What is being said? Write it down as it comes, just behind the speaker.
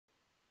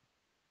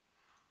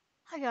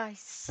Hi guys,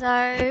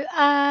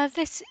 so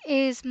this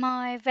is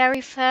my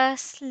very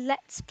first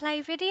Let's Play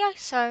video,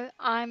 so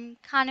I'm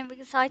kind of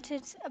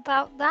excited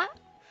about that.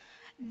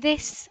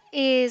 This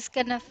is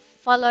gonna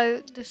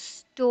follow the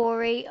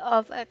story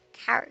of a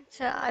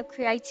character I've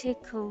created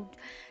called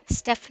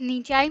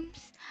Stephanie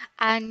James,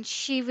 and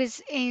she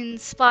was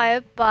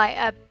inspired by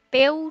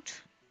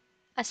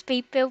a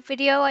speed build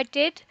video I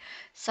did.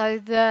 So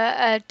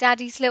the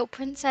Daddy's Little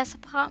Princess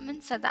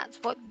apartment, so that's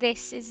what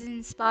this is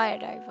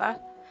inspired over.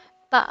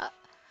 But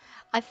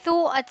I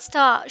thought I'd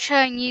start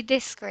showing you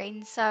this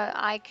screen so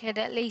I could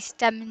at least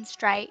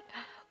demonstrate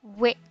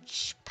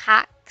which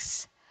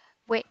packs,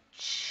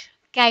 which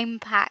game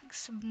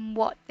packs, and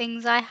what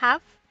things I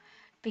have,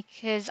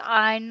 because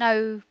I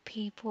know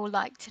people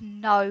like to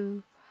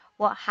know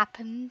what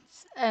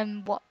happens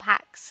and what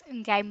packs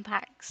and game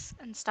packs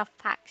and stuff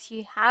packs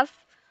you have.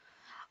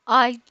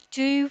 I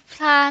do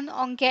plan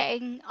on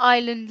getting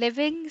Island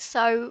Living,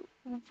 so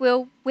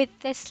with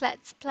this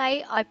Let's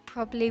Play I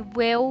probably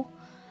will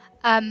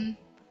um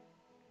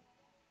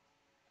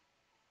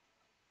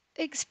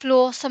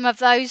explore some of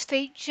those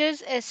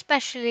features,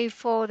 especially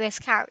for this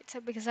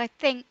character, because I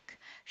think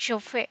she'll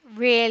fit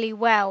really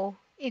well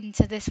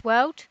into this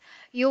world.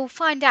 You'll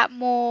find out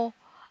more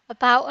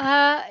about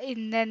her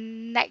in the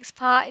next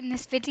part in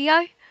this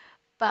video,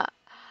 but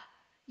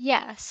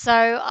yeah,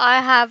 so I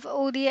have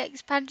all the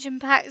expansion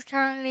packs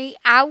currently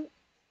out.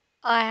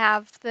 I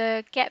have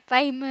the Get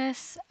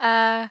Famous,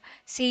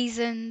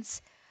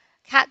 Seasons,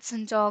 Cats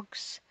and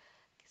Dogs,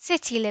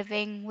 City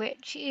Living,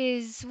 which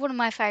is one of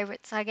my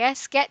favourites, I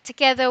guess. Get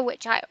Together,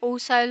 which I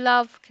also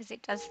love because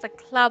it does the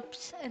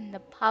clubs and the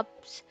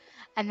pubs.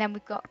 And then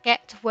we've got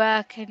Get to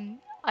Work, and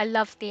I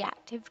love the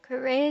active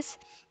careers.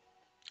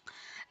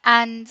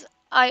 And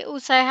I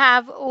also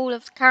have all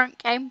of the current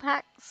game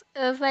packs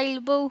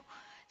available.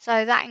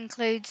 So that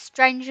includes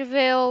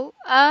Strangerville.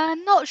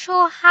 Not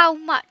sure how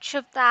much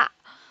of that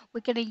we're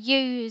going to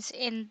use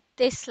in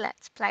this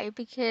Let's Play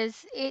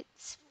because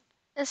it's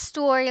a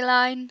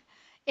storyline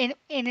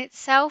in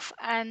itself,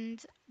 and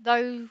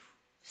though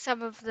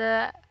some of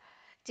the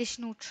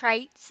additional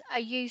traits are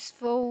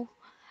useful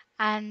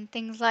and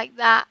things like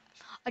that,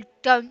 I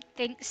don't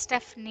think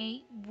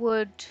Stephanie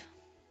would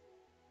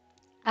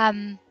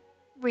um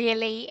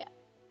really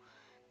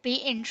be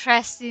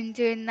interested in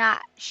doing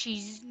that.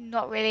 She's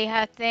not really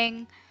her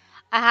thing.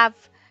 I have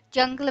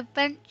Jungle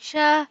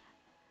Adventure.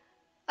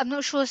 I'm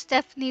not sure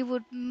Stephanie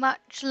would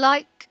much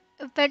like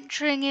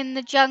adventuring in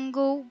the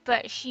jungle,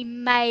 but she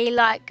may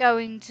like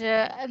going to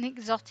an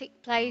exotic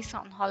place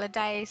on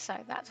holiday, so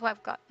that's why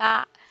I've got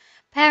that.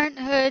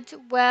 Parenthood,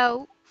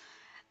 well,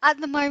 at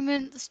the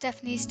moment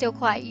Stephanie's still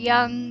quite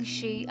young.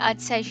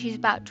 I'd say she's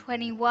about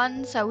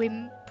 21, so we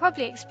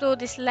probably explore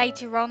this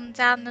later on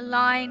down the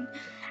line,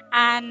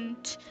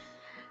 and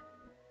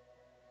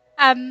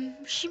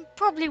she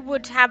probably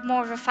would have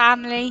more of a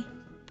family,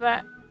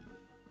 but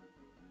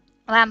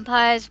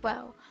vampires,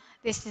 well,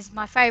 this is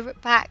my favourite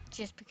pack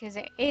just because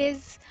it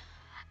is.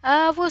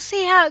 We'll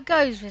see how it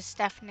goes with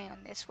Stephanie on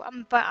this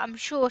one, but I'm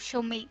sure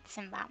she'll meet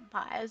some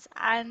vampires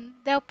and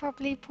they'll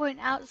probably point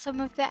out some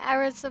of the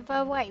errors of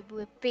her way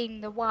with being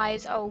the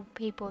wise old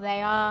people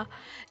they are.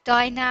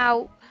 Dine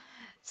out.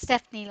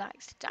 Stephanie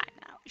likes to dine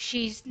out.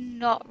 She's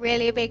not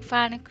really a big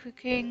fan of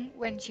cooking.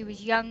 When she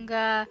was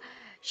younger,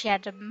 she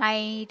had a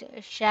maid,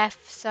 a chef,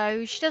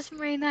 so she doesn't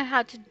really know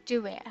how to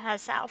do it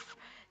herself.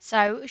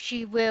 So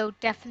she will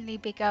definitely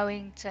be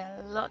going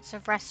to lots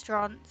of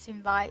restaurants,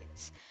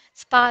 invites,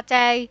 spa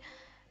day.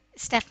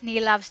 Stephanie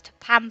loves to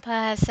pamper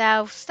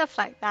herself, stuff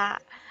like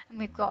that. And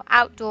we've got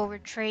outdoor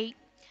retreat.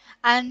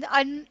 And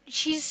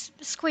she's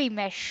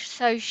squeamish,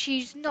 so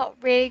she's not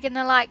really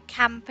gonna like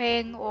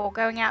camping or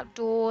going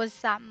outdoors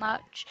that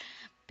much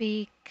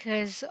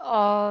because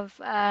of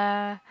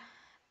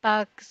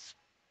bugs.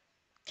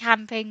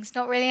 Camping's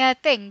not really her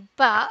thing,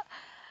 but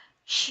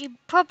she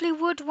probably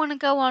would want to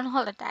go on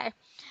holiday.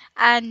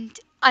 And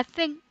I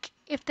think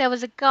if there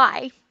was a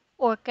guy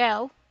or a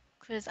girl,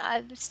 because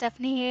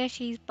Stephanie here,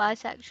 she's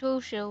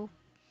bisexual,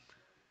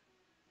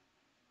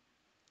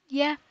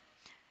 yeah,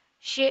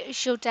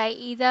 she'll date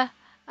either.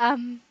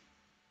 Um,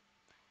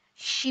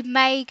 She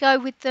may go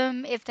with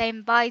them if they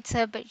invite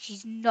her, but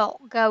she's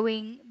not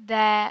going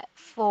there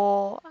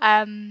for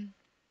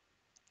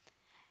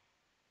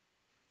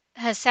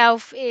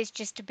herself. It's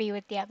just to be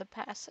with the other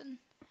person.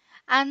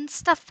 And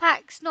stuff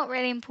packs, not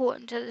really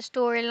important to the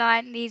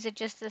storyline. These are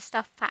just the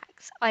stuff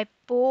packs I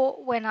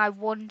bought when I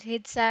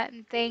wanted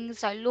certain things.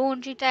 So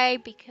laundry day,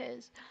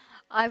 because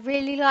I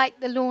really like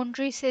the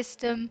laundry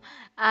system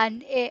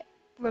and it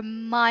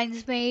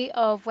reminds me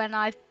of when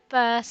I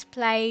first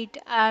played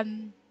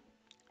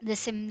The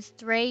Sims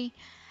 3,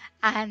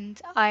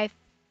 and I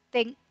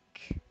think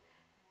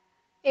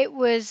it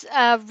was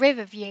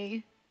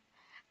Riverview,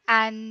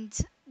 and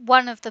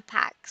one of the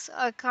packs,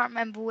 I can't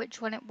remember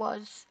which one it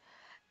was,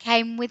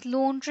 came with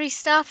laundry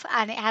stuff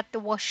and it had the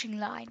washing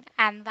line,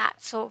 and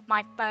that's sort of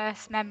my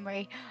first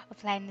memory of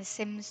playing The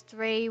Sims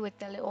 3 with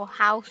the little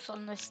house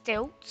on the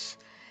stilts.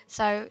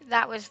 So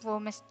that was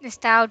for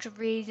nostalgia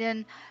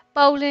reason.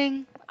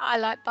 Bowling, I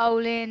like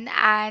bowling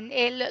and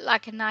it looked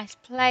like a nice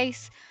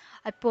place.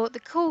 I bought the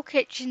cool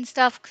kitchen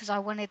stuff because I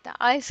wanted the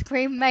ice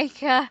cream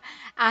maker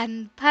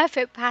and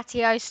perfect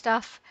patio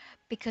stuff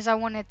because I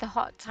wanted the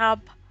hot tub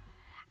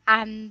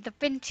and the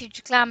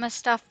vintage glamour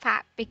stuff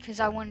pack because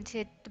I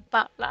wanted the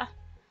butler.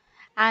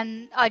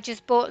 And I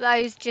just bought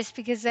those just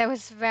because there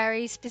was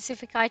very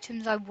specific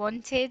items I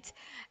wanted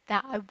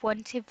that I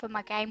wanted for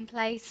my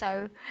gameplay,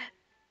 so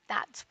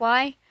that's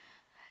why.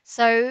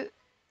 So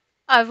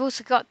I've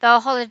also got the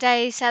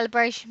holiday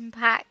celebration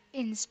pack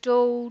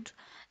installed.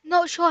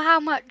 Not sure how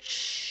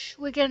much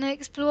we're going to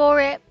explore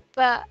it,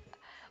 but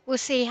we'll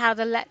see how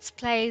the Let's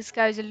Plays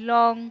goes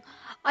along.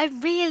 I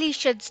really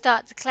should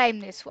start to claim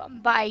this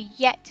one, but I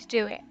yet to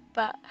do it.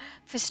 But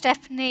for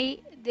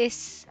Stephanie,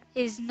 this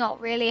is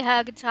not really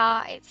her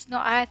guitar. It's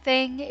not her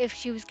thing. If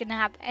she was going to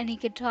have any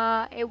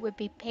guitar, it would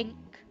be pink.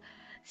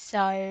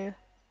 So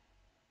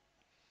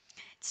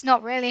it's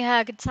not really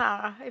her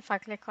guitar. If I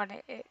click on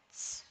it,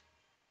 it's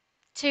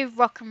too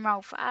rock and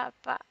roll for her.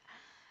 But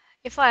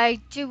if I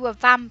do a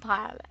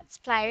vampire Let's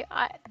Play,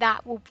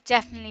 that will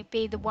definitely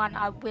be the one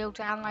I will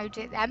download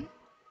it then.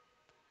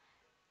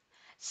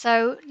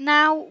 So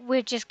now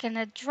we're just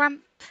gonna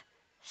jump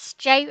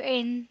straight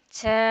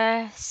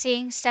into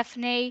seeing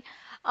Stephanie.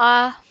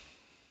 Uh,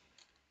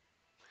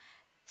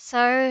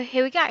 so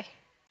here we go.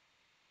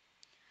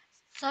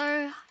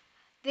 So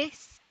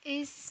this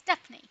is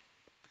Stephanie,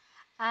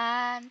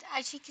 and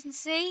as you can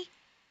see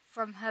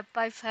from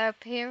both her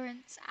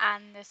appearance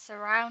and the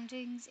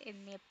surroundings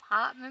in the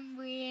apartment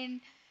we're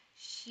in,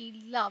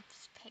 she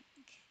loves pink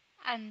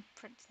and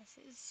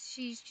princesses.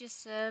 She's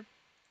just a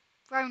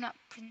grown-up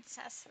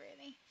princess,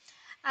 really.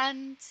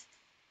 And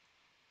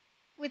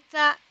with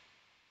that,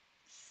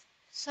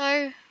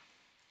 so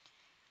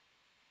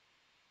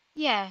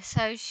yeah,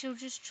 so she'll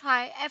just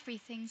try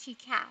everything she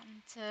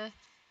can to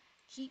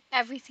keep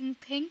everything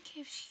pink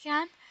if she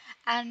can.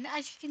 And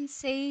as you can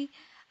see,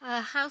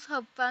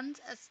 household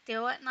funds are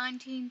still at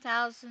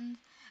 19,000,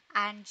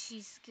 and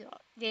she's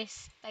got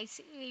this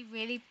basically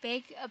really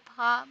big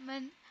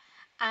apartment,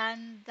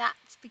 and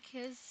that's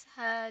because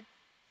her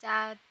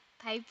dad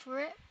paid for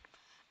it.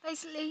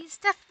 Basically,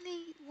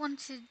 Stephanie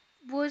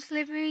was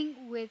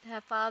living with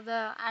her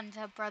father and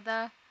her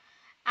brother,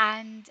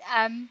 and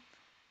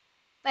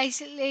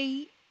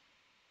basically,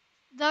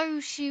 though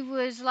she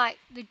was like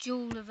the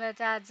jewel of her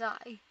dad's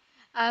eye,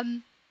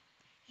 um,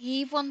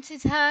 he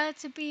wanted her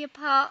to be a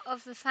part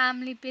of the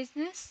family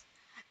business.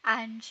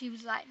 And she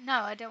was like, no,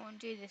 I don't want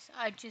to do this.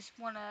 I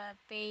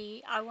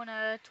want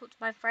to talk to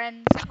my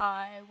friends.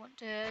 I want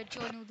to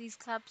join all these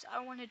clubs. I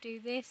want to do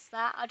this,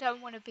 that. I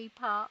don't want to be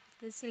part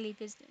of the silly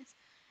business.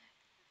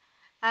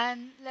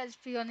 And let's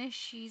be honest,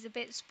 she's a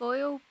bit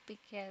spoiled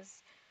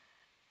because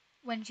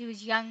when she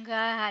was younger,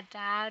 her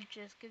dad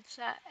just gives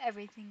her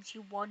everything she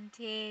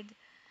wanted,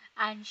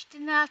 and she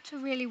didn't have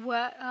to really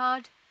work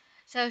hard.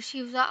 So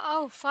she was like,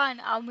 oh, fine,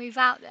 I'll move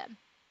out then.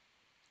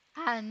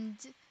 And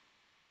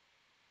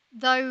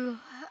though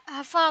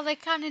her father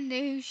kind of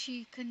knew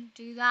she couldn't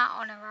do that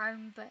on her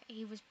own, but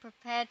he was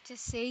prepared to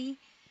see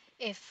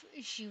if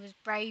she was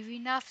brave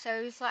enough. So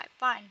he was like,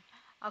 fine,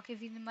 I'll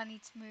give you the money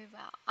to move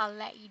out. I'll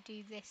let you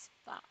do this,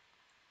 but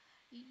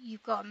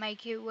you've got to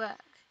make it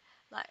work.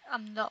 Like,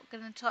 I'm not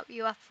going to top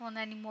you up on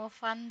any more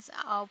funds.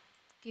 I'll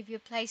give you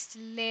a place to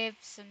live,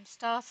 some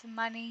starter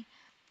money,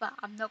 but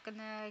I'm not going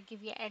to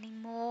give you any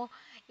more.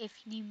 If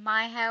you need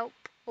my help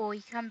or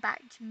you come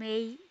back to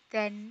me,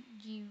 then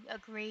you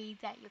agree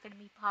that you're going to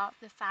be part of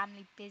the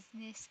family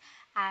business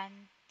and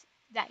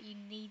that you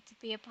need to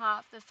be a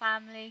part of the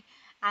family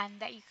and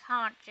that you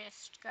can't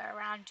just go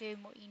around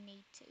doing what you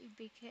need to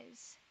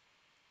because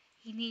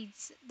he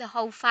needs the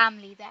whole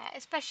family there,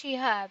 especially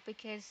her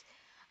because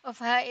of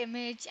her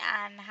image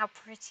and how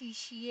pretty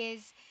she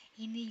is.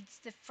 He needs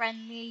the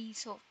friendly,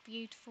 sort of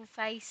beautiful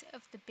face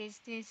of the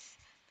business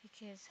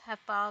because her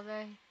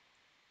father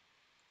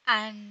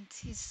and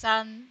his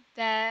son,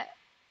 their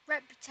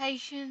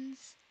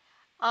reputations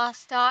are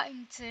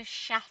starting to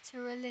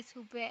shatter a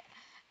little bit,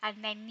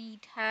 and they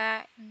need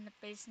her in the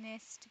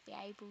business to be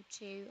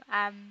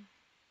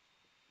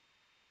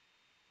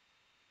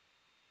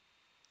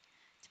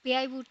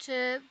able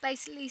to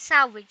basically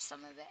salvage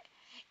some of it.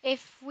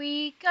 If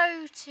we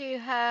go to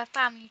her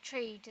family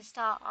tree to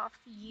start off,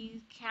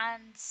 you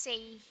can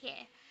see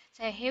here.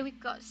 So here we've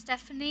got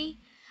Stephanie,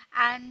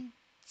 and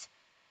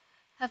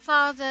her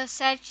father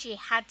said she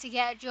had to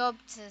get a job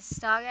to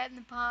start getting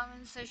the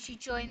apartment, so she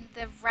joined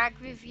the rag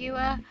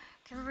reviewer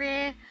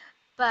career.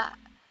 But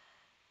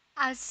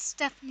as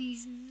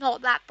Stephanie's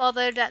not that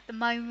bothered at the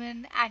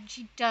moment, and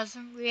she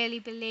doesn't really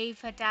believe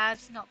her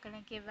dad's not going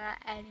to give her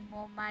any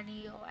more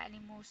money or any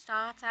more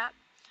startup,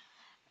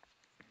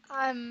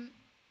 um,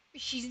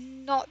 she's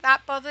not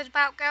that bothered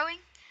about going.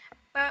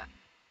 But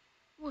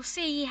we'll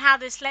see how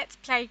this Let's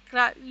Play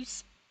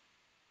goes.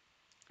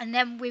 And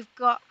then we've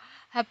got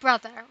her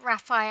brother,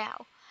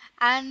 Raphael.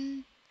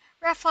 And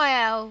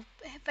Raphael,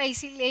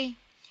 basically,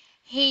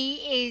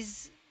 he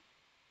is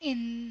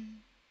in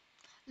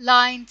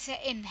line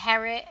to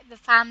inherit the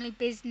family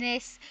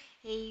business.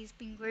 He's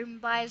been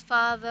groomed by his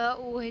father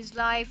all his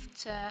life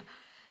to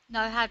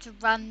know how to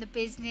run the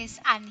business,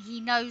 and he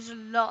knows a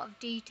lot of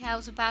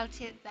details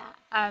about it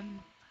that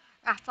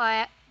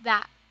Raphael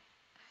that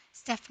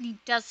Stephanie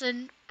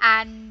doesn't,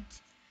 and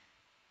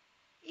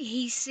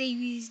he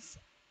sees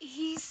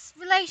his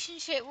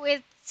relationship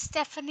with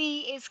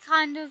Stephanie is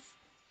kind of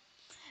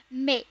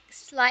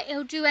mixed. Like,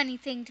 he'll do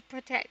anything to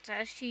protect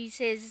her. She's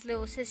his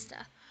little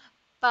sister,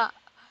 but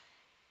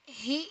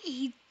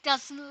he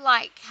doesn't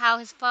like how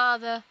his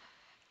father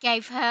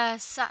gave her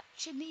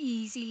such an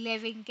easy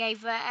living,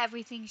 gave her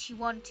everything she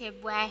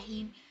wanted, where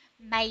he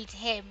made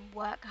him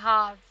work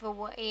hard for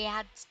what he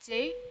had to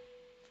do.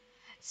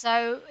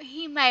 So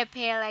he may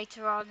appear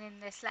later on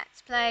in this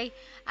Let's Play.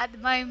 At the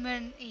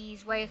moment,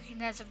 he's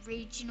working as a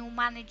regional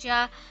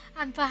manager,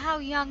 and for how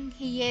young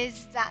he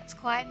is, that's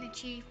quite an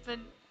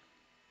achievement.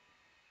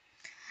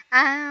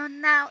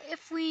 And now,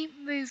 if we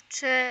move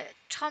to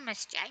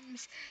Thomas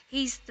James,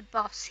 he's the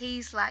boss.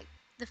 He's like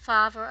the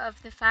father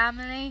of the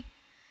family.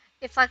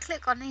 If I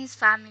click on his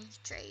family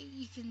tree,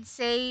 you can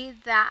see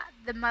that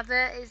the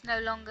mother is no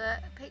longer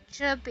a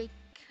picture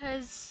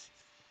because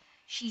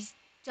she's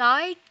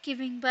died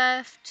giving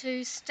birth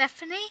to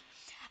Stephanie,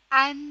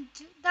 and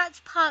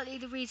that's partly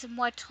the reason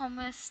why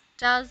Thomas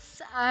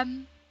does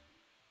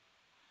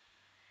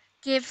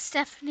give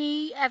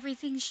Stephanie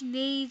everything she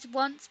needs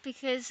once,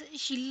 because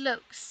she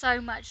looks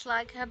so much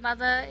like her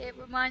mother, it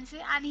reminds me,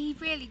 and he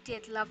really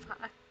did love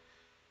her.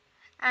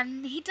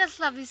 And he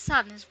does love his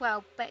son as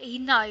well, but he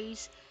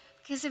knows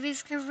because of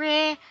his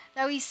career,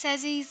 though he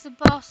says he's the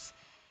boss,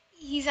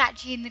 he's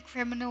actually in the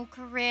criminal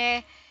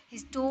career.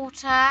 His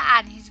daughter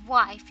and his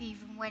wife,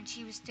 even when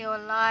she was still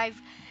alive,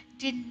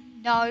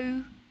 didn't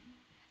know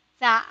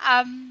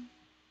that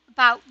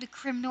about the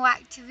criminal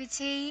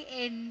activity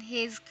in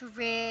his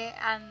career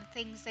and the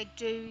things they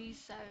do.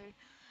 So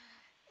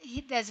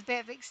there's a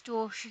bit of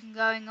extortion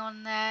going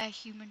on there,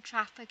 human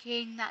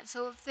trafficking, that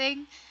sort of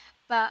thing.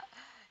 But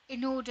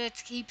in order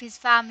to keep his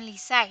family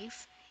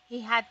safe,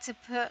 he had to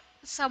put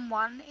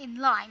someone in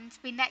line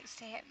to be next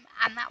to him,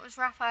 and that was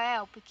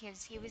Raphael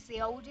because he was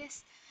the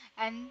oldest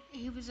and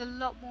he was a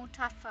lot more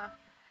tougher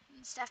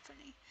than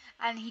Stephanie,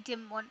 and he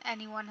didn't want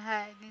anyone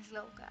hurting his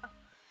little girl.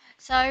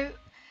 So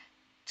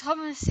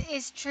Thomas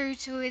is true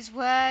to his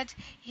word.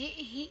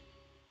 He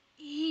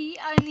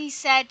only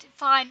said,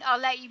 "Fine, I'll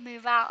let you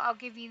move out. I'll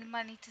give you the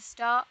money to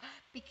start,"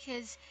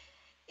 because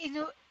you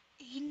know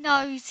he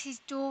knows his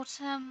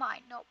daughter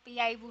might not be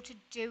able to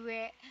do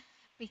it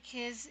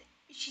because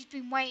she's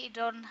been waited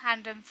on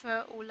hand and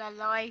foot all her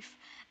life,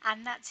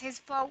 and that's his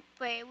fault.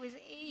 But it was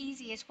the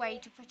easiest way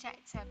to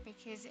protect her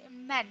because it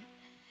meant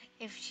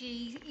if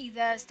she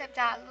either stepped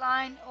out of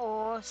line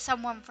or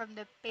someone from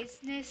the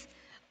business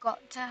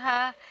got to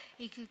her,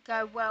 he could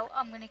go, "Well,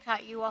 I'm going to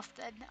cut you off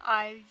then.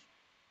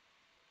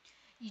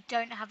 You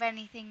don't have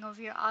anything of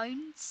your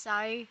own."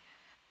 So,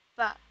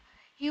 but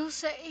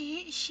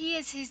she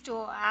is his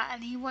daughter,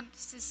 and he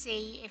wants to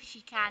see if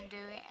she can do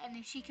it, and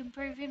if she can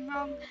prove him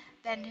wrong,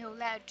 then he'll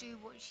let her do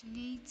what she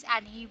needs,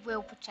 and he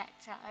will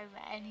protect her over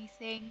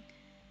anything.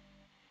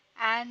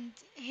 And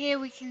here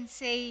we can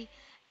see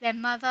their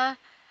mother,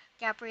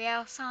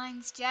 Gabrielle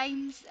signs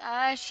James.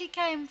 She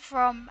came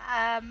from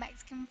a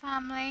Mexican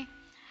family,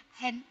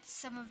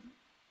 hence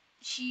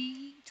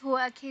she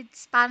taught her kids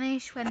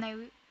Spanish when they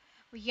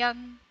were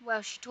young.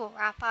 Well, she taught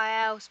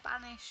Raphael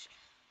Spanish,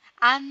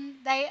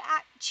 and they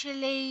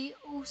actually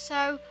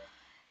also,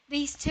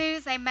 these two,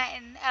 they met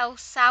in El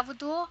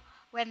Salvador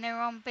when they were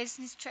on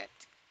business trip.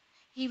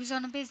 He was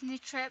on a business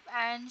trip,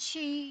 and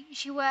she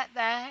worked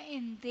there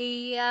in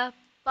the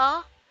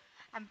bar,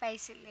 and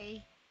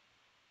basically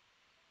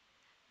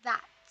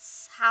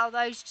that's how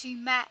those two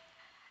met.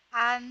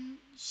 And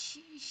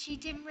she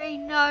didn't really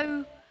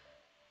know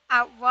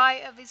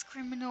outright of his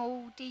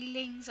criminal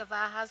dealings of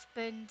her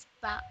husband,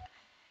 but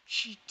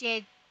she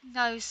did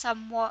know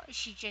somewhat.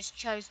 She just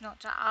chose not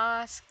to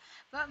ask.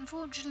 But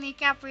unfortunately,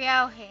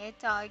 Gabrielle here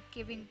died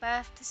giving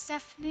birth to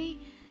Stephanie,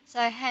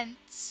 so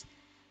hence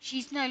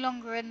she's no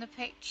longer in the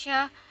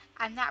picture,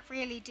 and that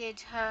really did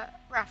hurt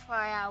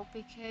Raphael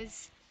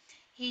because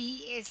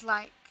he is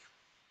like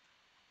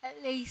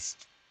at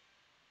least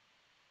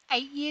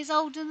 8 years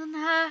older than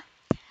her,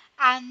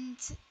 and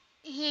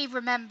he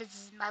remembers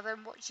his mother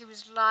and what she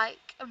was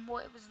like and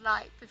what it was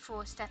like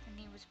before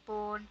Stephanie was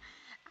born,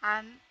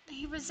 and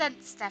he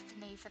resents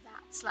Stephanie for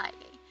that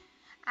slightly.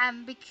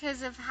 And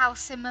because of how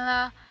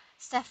similar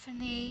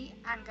Stephanie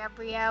and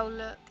Gabrielle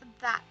look,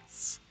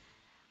 that's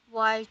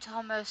why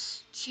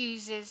Thomas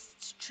chooses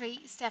to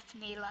treat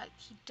Stephanie like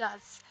he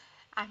does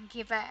and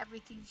give her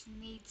everything she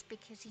needs,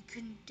 because he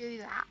couldn't do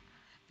that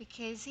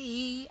because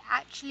he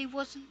actually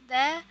wasn't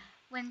there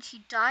when she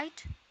died.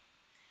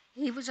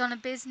 He was on a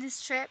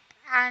business trip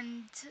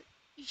and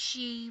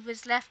she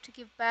was left to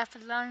give birth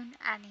alone,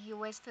 and he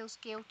always feels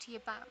guilty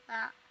about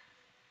that.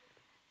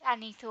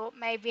 And he thought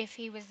maybe if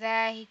he was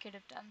there, he could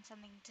have done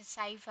something to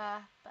save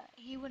her, but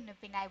he wouldn't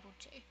have been able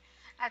to.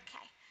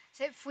 Okay,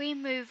 so if we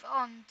move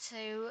on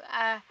to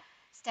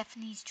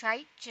Stephanie's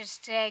trait,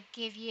 just to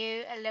give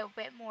you a little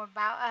bit more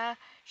about her.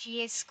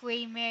 She is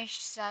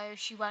squeamish, so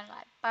she won't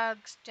like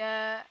bugs,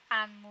 dirt,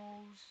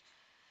 animals,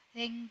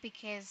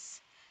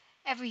 because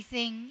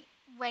everything,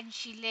 when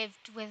she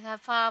lived with her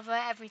father,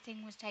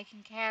 everything was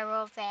taken care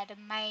of. They had a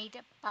maid,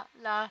 a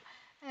butler,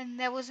 and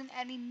there wasn't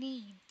any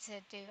need to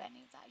do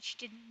any of that. She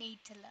didn't need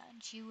to learn.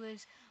 She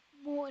was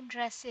more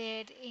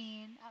interested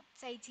in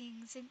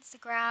updating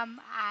Instagram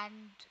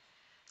and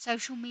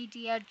social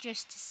media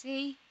just to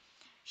see.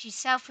 She's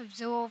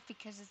self-absorbed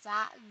because of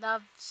that,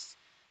 loves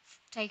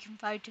taking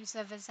photos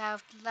of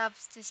herself,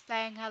 loves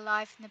displaying her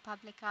life in the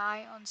public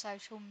eye on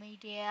social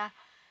media.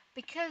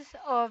 Because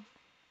of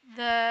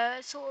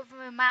the sort of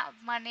amount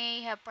of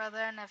money her brother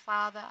and her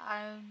father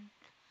earn,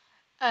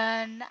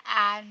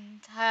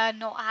 and her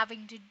not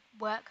having to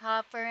work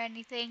hard for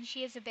anything,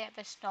 she is a bit of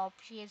a snob.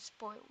 She is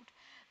spoiled,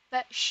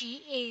 but she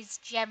is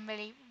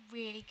generally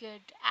really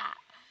good at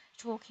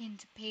talking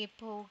to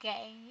people.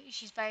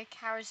 She's very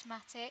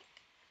charismatic,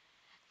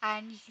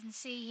 and you can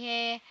see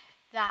here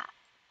that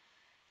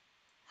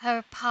her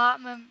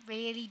apartment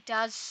really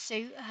does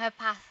suit her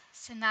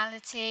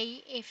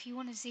personality. If you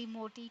want to see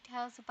more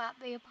details about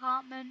the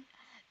apartment,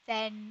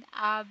 then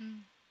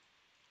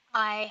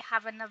I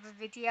have another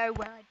video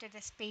where I did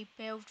a speed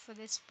build for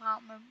this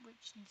apartment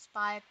which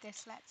inspired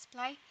this let's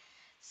play.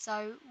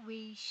 So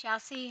we shall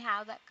see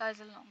how that goes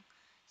along.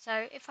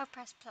 So if I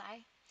press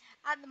play,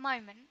 at the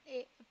moment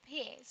it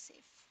appears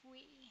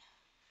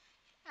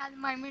at the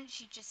moment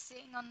she's just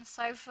sitting on the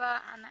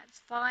sofa, and that's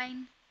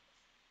fine,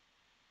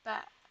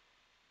 but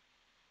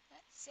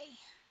let's see.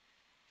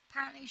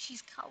 Apparently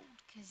she's cold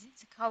because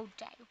it's a cold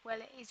day. Well,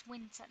 it is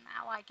winter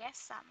now, I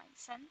guess that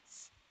makes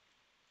sense.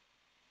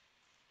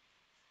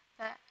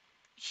 But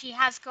she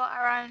has got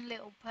her own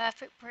little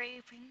perfect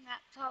pretty pink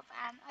laptop,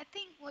 and I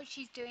think what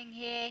she's doing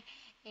here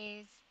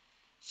is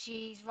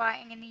she's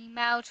writing an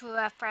email to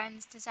her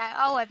friends to say,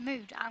 oh, I've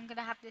moved, I'm going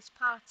to have this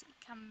party,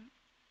 come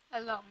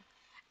along.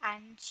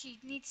 And she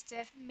needs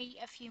to meet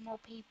a few more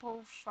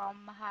people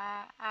from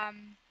her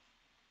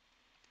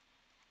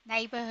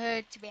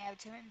neighbourhood to be able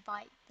to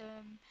invite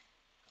them.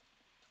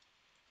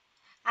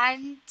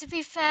 And to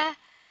be fair,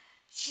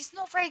 she's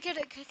not very good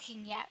at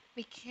cooking yet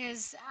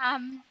because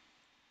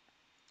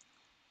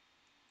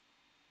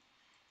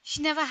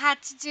she never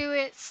had to do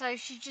it, so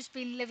she's just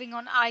been living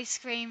on ice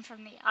cream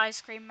from the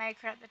ice cream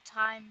maker at the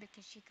time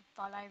because she could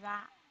follow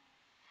that.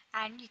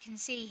 And you can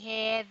see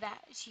here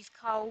that she's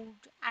cold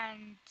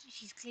and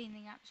she's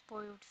cleaning up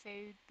spoiled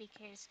food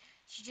because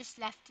she just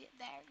left it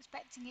there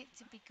expecting it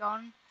to be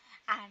gone,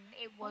 and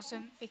it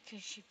wasn't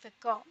because she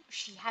forgot.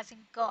 She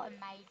hasn't got a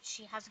maid,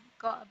 she hasn't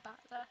got a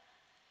butler.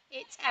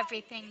 It's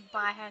everything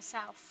by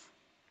herself.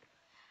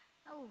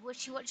 Oh,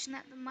 what's she watching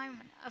at the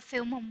moment? A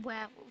film on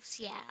werewolves.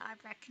 Yeah, I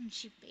reckon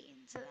she'd be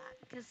into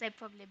that because they'd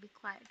probably be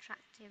quite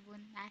attractive,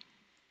 wouldn't they?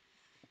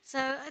 So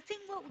I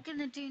think what we're going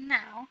to do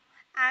now,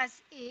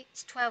 as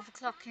it's 12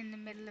 o'clock in the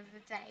middle of the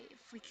day,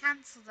 if we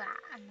cancel that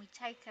and we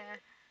take her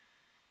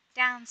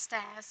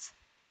downstairs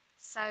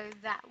so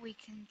that we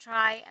can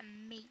try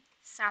and meet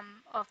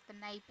some of the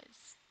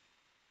neighbours.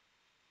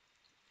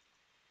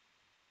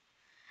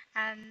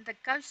 And the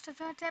ghost of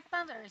her dead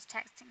mother is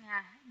texting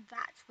her.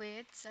 That's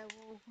weird, so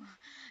we'll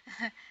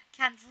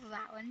cancel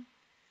that one.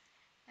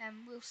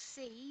 And we'll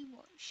see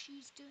what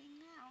she's doing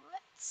now.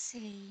 Let's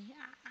see.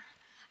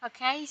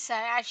 Okay, so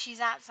as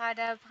she's outside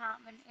her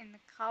apartment in the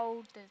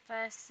cold, the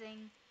first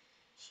thing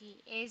she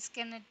is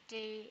gonna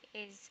do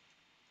is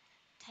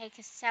take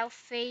a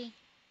selfie.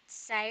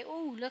 Say,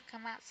 "Oh, look,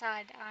 I'm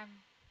outside.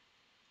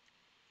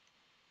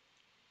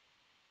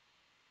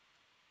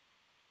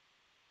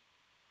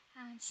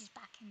 And she's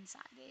back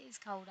inside. It is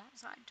cold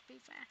outside, to be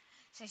fair.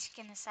 So she's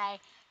gonna say,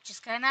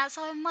 "Just going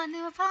outside my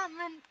new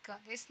apartment.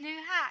 Got this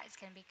new hat. It's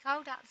gonna be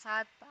cold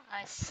outside, but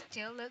I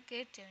still look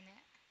good doing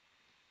it."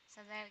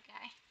 So there we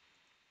go.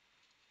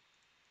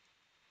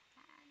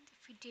 And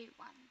if we do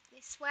one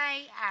this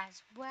way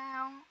as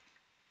well,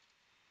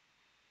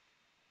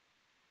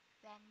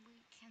 then we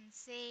can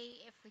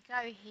see, if we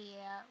go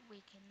here,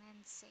 we can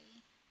then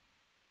see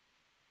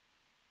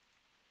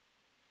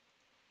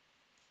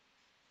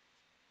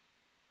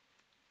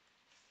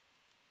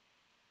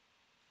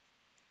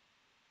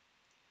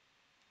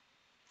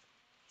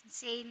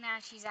now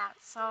she's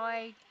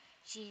outside.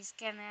 She's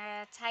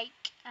gonna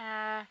take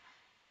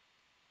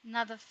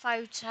another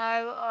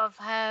photo of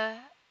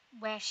her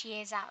where she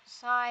is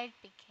outside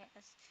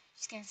because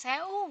she's gonna say,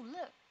 "Oh,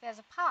 look, there's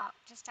a park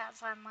just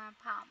outside my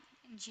apartment,"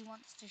 and she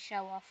wants to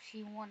show off.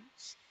 She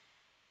wants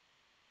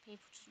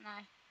people to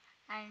know,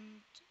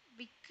 and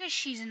because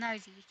she's a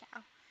nosy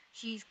cow,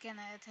 she's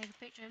gonna take a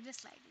picture of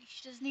this lady.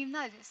 She doesn't even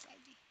know this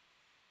lady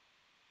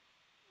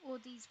or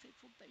these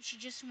people, but she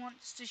just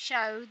wants to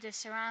show the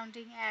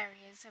surrounding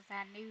areas of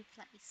her new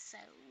place so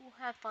all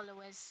her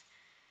followers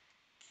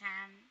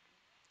can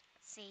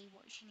see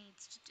what she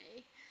needs to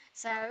do.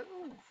 So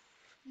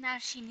now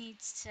she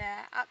needs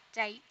to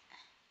update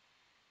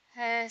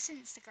her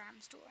Instagram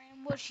story,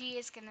 and what she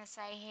is going to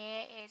say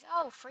here is,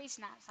 "Oh,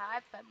 freezing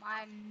outside, but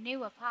my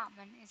new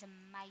apartment is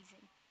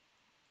amazing."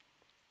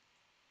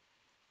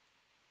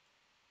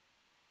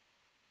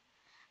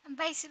 And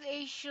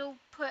basically, she'll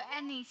put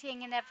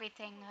anything and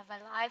everything of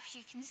her life.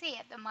 You can see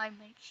at the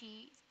moment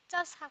she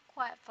does have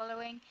quite a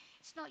following.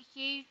 It's not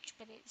huge,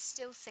 but it's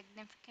still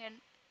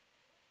significant.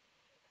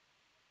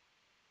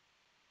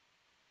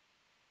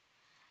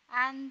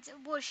 And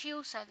what she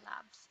also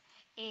loves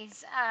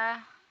is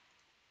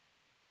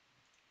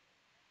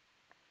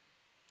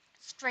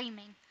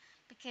streaming,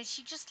 because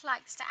she just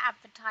likes to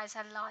advertise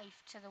her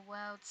life to the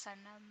world. So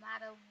no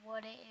matter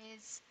what it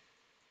is,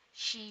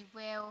 she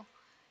will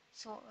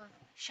sort of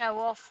show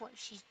off what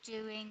she's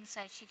doing.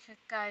 So she could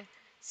go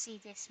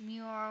see this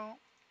mural.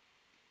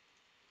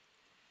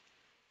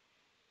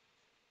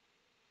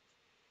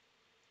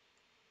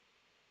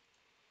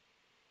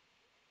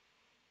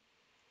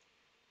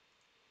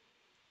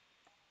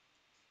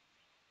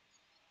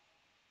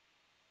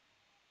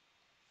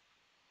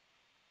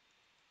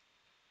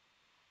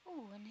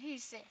 Oh, and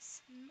who's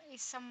this?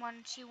 Is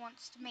someone she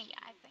wants to meet,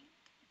 I think.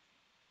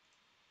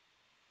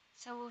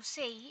 So we'll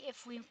see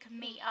if we can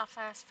meet our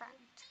first friend,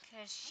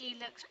 because she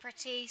looks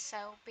pretty, so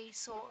it'll be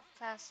sort of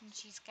person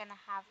she's gonna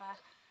have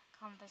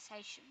a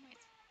conversation with.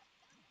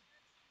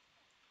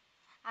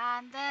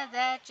 And they're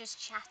there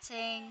just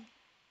chatting,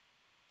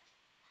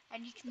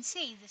 and you can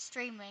see the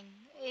streaming.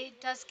 It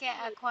does get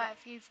her quite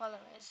a few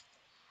followers.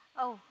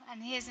 Oh,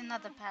 and here's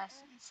another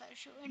person, so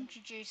she'll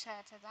introduce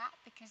her to that,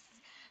 because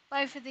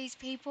both of these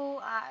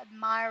people are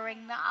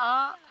admiring the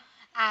art,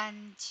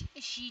 and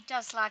she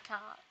does like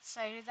art,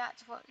 so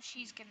that's what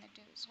she's going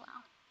to do as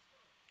well.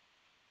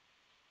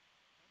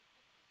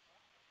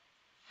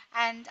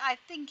 And I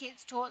think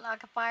it's taught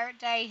like a pirate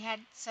day, had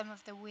some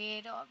of the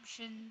weird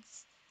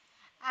options.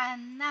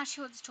 And now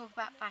she wants to talk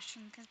about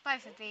fashion, because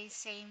both of these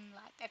seem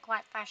like they're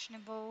quite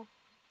fashionable.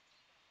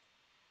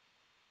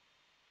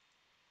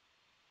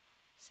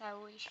 So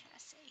we shall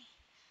see.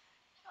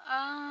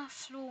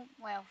 Flaunt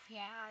wealth,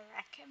 yeah, I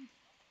reckon.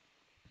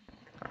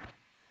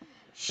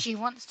 She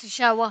wants to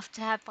show off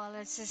to her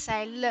followers to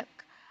say, look,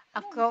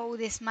 I've got all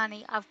this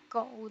money, I've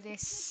got all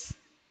this.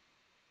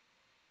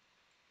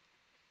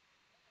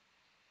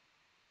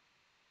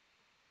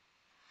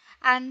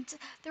 And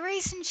the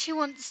reason she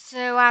wants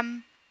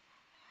to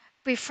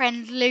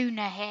befriend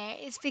Luna here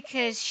is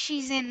because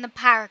she's in the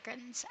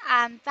Paragons,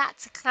 and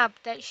that's a club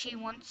that she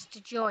wants to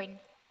join.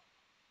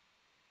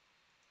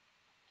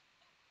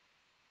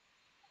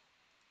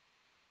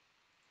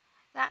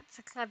 That's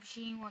a club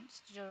she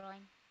wants to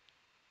join.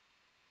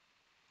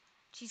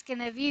 She's going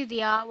to view the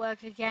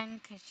artwork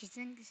again because she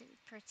thinks it's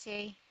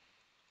pretty.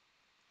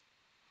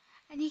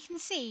 And you can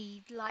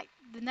see, like,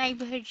 the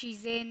neighborhood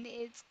she's in,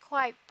 it's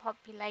quite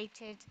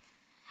populated.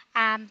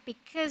 And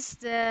because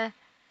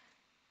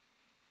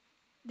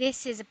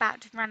this is about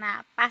to run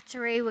out of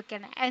battery, we're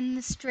going to end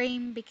the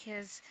stream,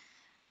 because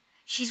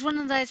she's one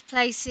of those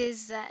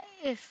places that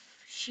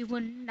if she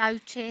wouldn't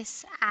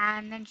notice,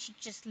 and then she'd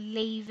just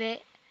leave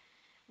it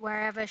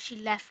wherever she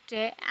left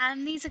it.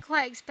 And these are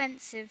quite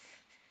expensive,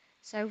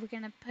 so we're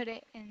going to put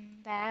it in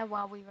there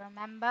while we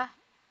remember.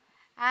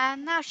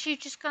 And now she's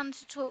just gone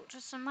to talk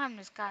to some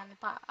homeless guy in the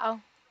park.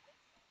 Oh,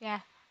 yeah,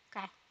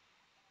 okay.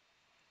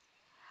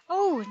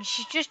 Oh, and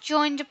she just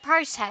joined a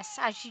protest,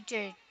 as you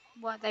do.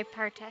 What are they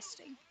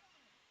protesting?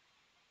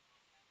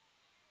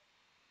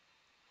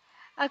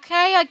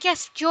 Okay, I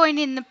guess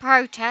joining the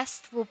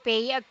protest will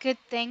be a good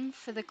thing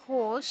for the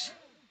cause.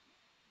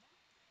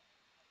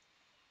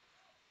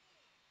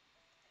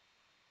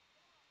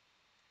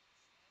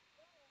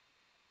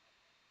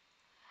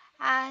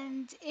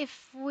 And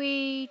if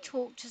we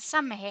talk to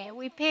Summer here,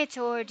 we appear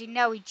to already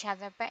know each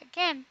other, but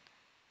again,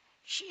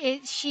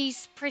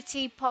 she's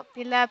pretty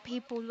popular,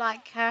 people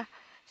like her,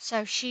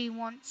 so she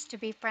wants to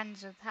be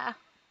friends with her.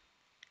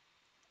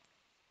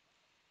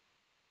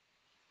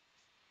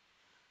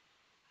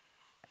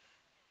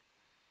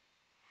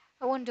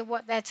 I wonder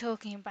what they're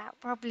talking about.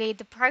 Probably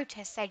the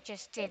protest they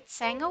just did,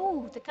 saying,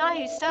 oh, the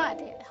guy who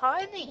started it,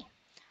 hot, isn't he?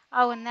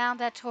 Oh, and now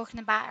they're talking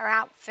about her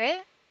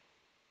outfit.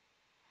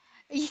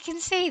 You can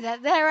see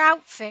that their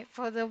outfit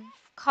for the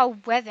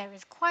cold weather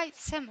is quite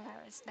similar,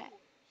 isn't it?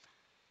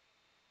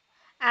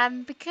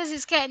 And because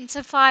it's getting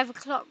to 5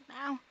 o'clock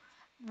now,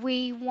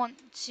 we want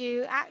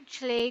to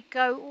actually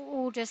go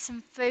order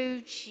some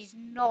food. She's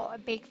not a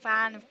big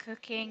fan of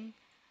cooking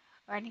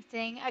or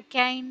anything.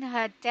 Again,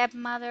 her dead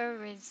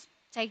mother is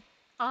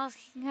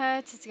asking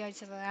her to go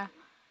to the.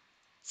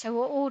 So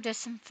we'll order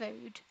some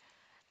food,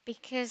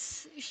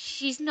 because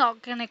she's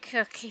not going to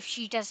cook if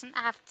she doesn't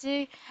have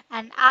to.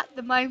 And at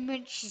the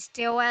moment, she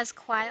still has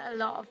quite a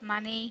lot of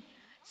money,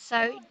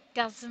 so it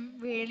doesn't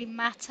really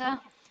matter.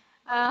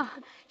 Uh,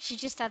 she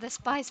just had a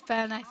spice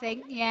burn, I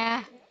think,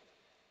 yeah.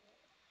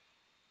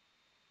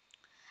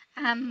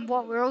 And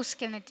what we're also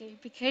going to do,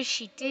 because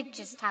she did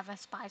just have a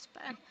spice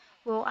burn,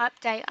 we'll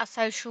update our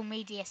social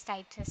media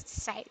status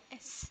to say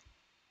this.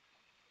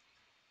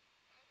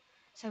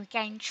 So we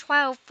gained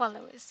 12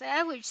 followers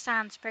there, which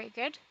sounds pretty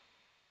good.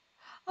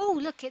 Oh,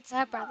 look, it's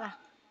her brother.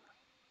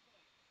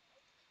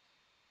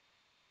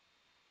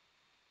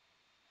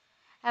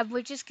 And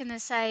we're just going to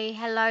say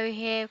hello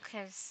here,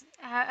 because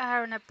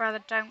her and her brother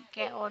don't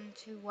get on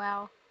too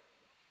well.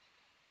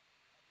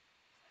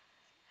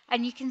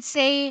 and you can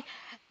see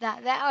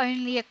that they're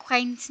only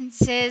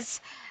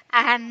acquaintances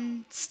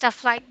and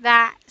stuff like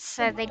that,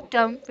 so they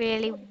don't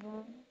really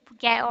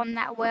get on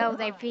that well.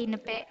 They've been a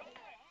bit.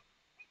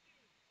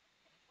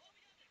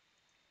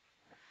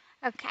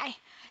 Okay,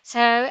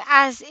 so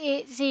as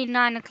it's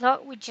 9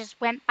 o'clock, we just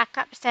went back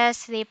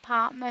upstairs to the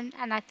apartment,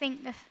 and I think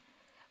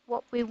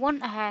what we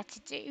want her to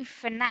do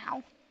for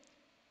now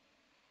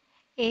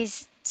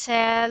is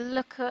to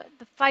look at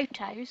the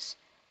photos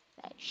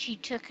that she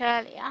took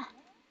earlier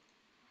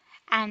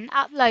and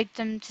upload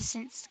them to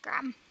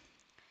Instagram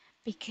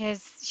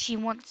because she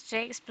wants to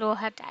explore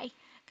her day.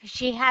 Because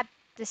she had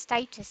the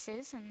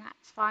statuses, and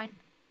that's fine,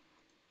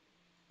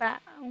 but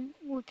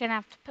we're gonna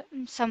have to put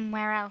them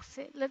somewhere else,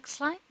 it looks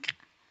like.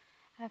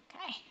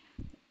 Okay.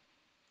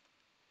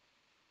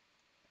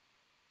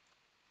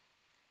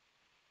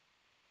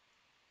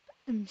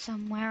 Them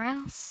somewhere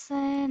else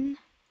then.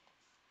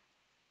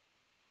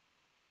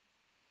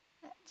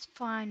 Let's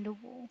find a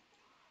wall.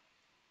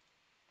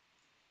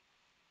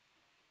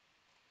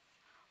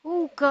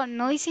 Oh, got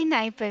noisy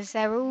neighbours.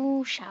 They're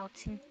all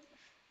shouting.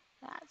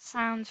 That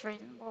sounds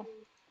reasonable.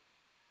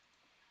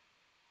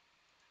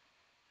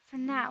 For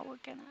now, we're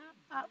gonna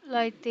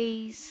upload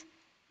these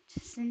to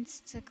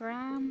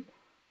Instagram.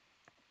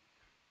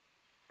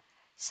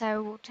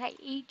 So we'll take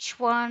each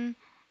one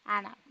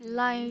and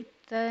upload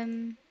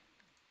them.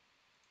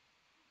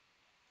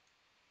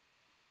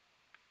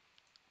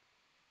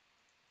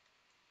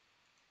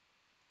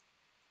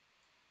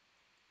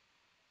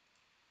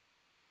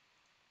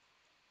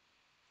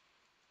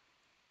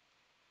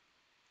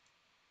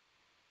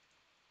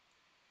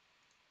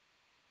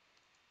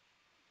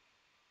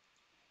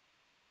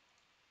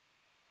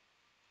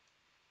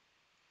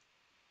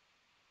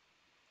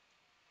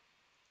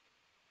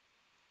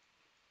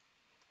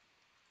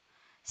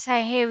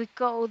 So here we've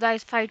got all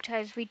those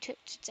photos we took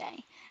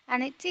today,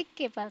 and it did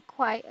give her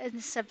quite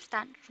a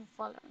substantial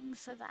following,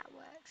 so that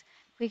works.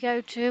 We go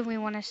to, we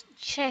want to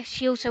check,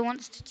 she also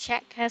wants to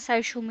check her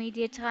social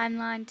media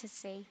timeline to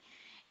see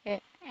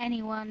if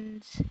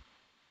anyone's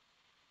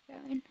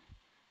going.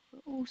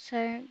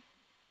 Also,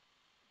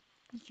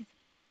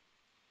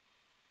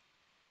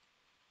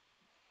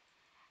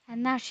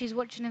 and now she's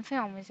watching a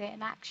film. Is it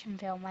an action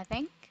film, I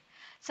think?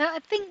 So I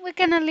think we're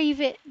going to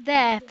leave it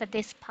there for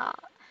this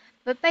part.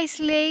 But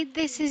basically,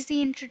 this is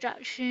the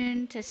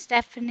introduction to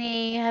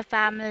Stephanie, her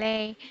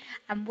family,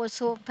 and what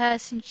sort of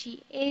person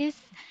she is.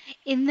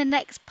 In the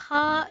next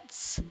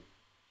parts,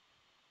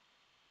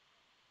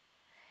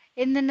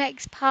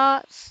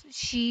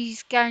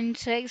 she's going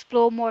to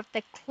explore more of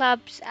the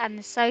clubs and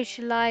the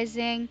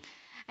socializing.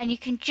 And you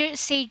can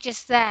just see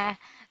just there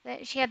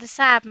that she had a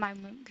sad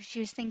moment because she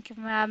was thinking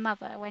of her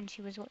mother when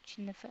she was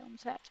watching the film.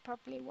 So that's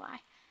probably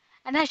why.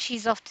 And as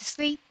she's off to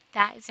sleep,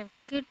 that is a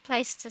good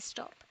place to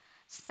stop.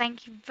 So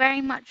thank you very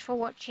much for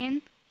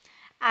watching,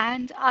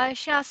 and I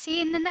shall see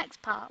you in the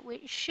next part,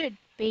 which should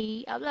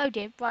be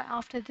uploaded right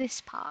after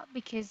this part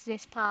because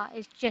this part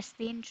is just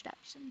the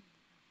introduction.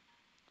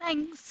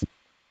 Thanks.